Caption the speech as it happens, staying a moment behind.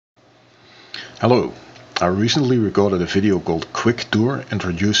Hello, I recently recorded a video called Quick Tour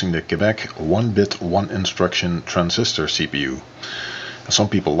introducing the Qibec 1-bit 1-instruction transistor CPU. Some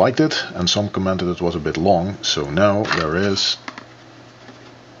people liked it and some commented it was a bit long, so now there is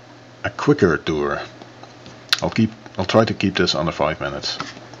a quicker tour. I'll try to keep this under 5 minutes.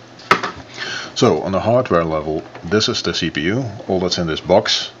 So on the hardware level, this is the CPU. All that's in this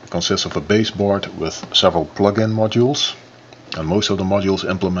box consists of a baseboard with several plug-in modules. And most of the modules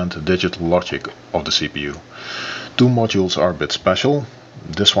implement the digital logic of the CPU. Two modules are a bit special.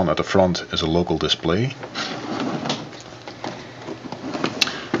 This one at the front is a local display.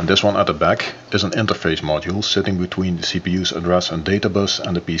 And this one at the back is an interface module sitting between the CPU's address and data bus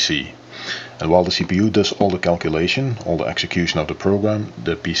and the PC. And while the CPU does all the calculation, all the execution of the program,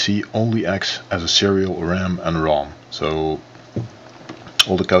 the PC only acts as a serial RAM and ROM. So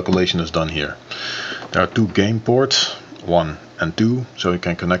all the calculation is done here. There are two game ports, 1 and 2, so you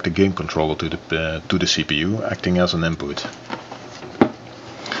can connect the game controller to the CPU, acting as an input.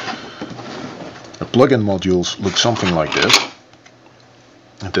 The plug-in modules look something like this.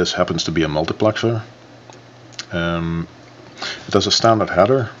 This happens to be a multiplexer. It has a standard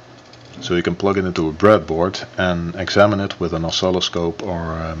header, so you can plug it into a breadboard and examine it with an oscilloscope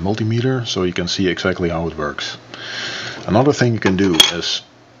or a multimeter, so you can see exactly how it works. Another thing you can do is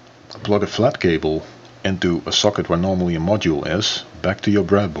plug a flat cable into a socket where normally a module is, back to your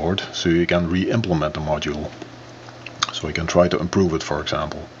breadboard, so you can re-implement the module. So you can try to improve it, for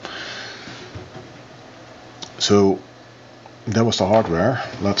example. So that was the hardware.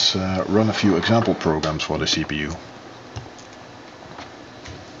 Let's run a few example programs for the CPU.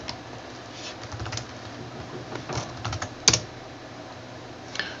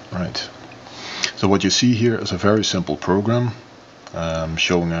 Right. So what you see here is a very simple program.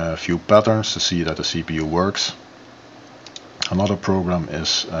 Showing a few patterns to see that the CPU works. Another program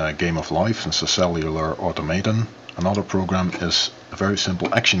is Game of Life. It's a cellular automaton. Another program is a very simple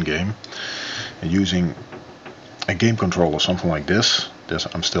action game using a game controller, something like this. This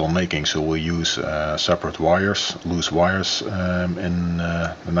I'm still making, so we'll use separate wires, loose wires in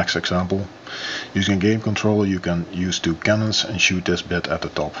the next example. Using a game controller you can use two cannons and shoot this bit at the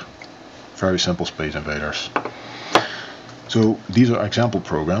top. Very simple Space Invaders. So these are example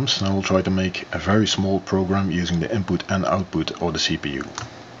programs, and I will try to make a very small program using the input and output of the CPU.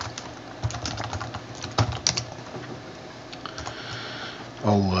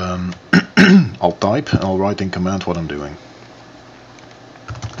 I'll type and I'll write in command what I'm doing.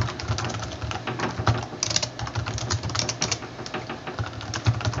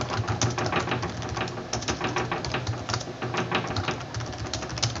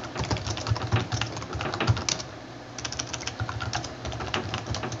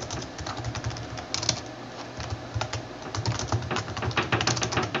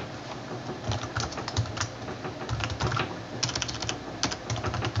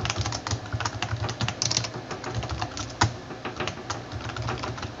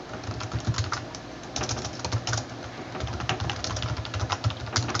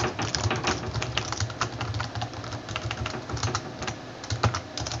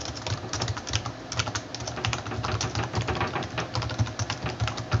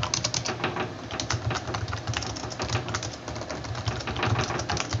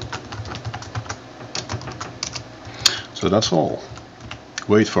 So that's all.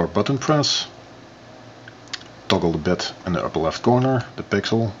 Wait for a button press, toggle the bit in the upper left corner, the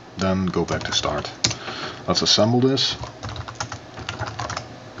pixel, then go back to start. Let's assemble this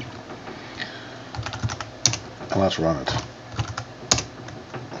and let's run it.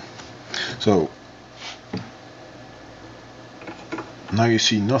 So now you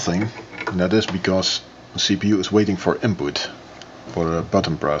see nothing, and that is because the CPU is waiting for input for a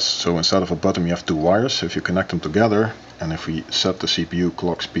button press. So instead of a button you have two wires. If you connect them together, and if we set the CPU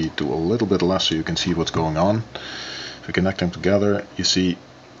clock speed to a little bit less so you can see what's going on, if we connect them together you see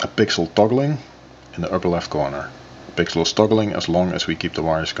a pixel toggling in the upper left corner. The pixel is toggling as long as we keep the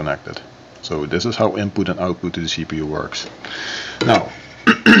wires connected. So this is how input and output to the CPU works. Now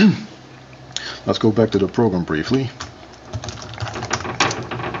let's go back to the program briefly.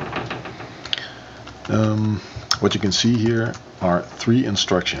 What you can see here are three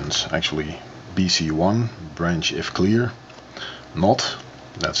instructions, actually. BC1, branch if clear, not,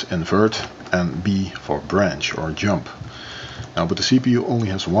 that's invert, and B for branch or jump. Now, but the CPU only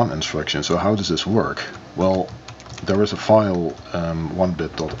has one instruction, so how does this work? Well, there is a file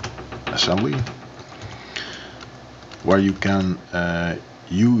 1bit.assembly where you can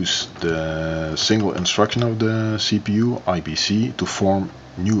use the single instruction of the CPU, IPC, to form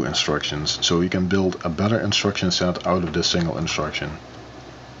new instructions, so you can build a better instruction set out of this single instruction.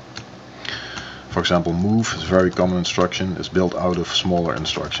 For example, move is a very common instruction, is built out of smaller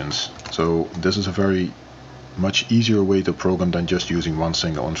instructions. So this is a very much easier way to program than just using one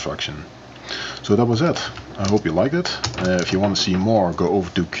single instruction. So that was it. I hope you liked it. If you want to see more, go over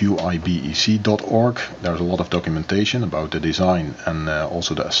to qibec.org. There's a lot of documentation about the design and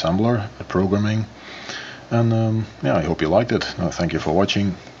also the assembler, the programming. And yeah, I hope you liked it. Thank you for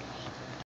watching.